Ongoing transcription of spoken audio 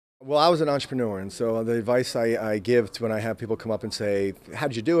Well, I was an entrepreneur, and so the advice I give to when I have people come up and say, "How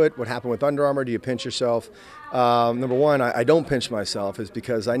did you do it? What happened with Under Armour? Do you pinch yourself?" Number one, I don't pinch myself, is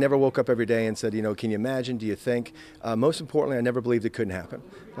because I never woke up every day and said, "Can you imagine? Do you think?" Most importantly, I never believed it couldn't happen.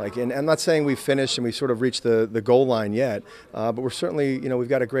 And I'm not saying we've finished and we sort of reached the goal line yet, but we're certainly, we've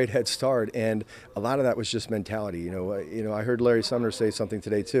got a great head start, and a lot of that was just mentality. I heard Larry Sumner say something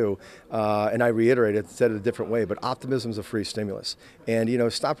today too, and I reiterated, said it a different way, but optimism is a free stimulus, and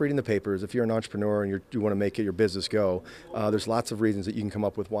stop reading the papers. If you're an entrepreneur and you want to make your business go, there's lots of reasons that you can come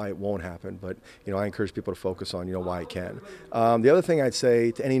up with why it won't happen. But I encourage people to focus on why it can. The other thing I'd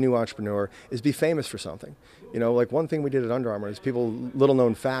say to any new entrepreneur is be famous for something. Like one thing we did at Under Armour is little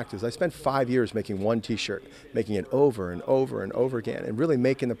known fact is I spent 5 years making one T-shirt, making it over and over and over again, and really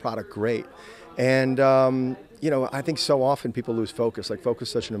making the product great. And I think so often people lose focus. Like focus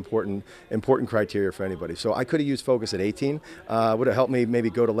is such an important criteria for anybody. So I could have used focus at 18. Would have helped me maybe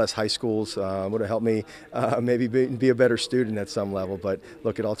go to less high schools. Would have helped me maybe be a better student at some level. But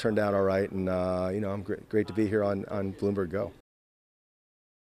look, it all turned out all right. And I'm great to be here on Bloomberg GO.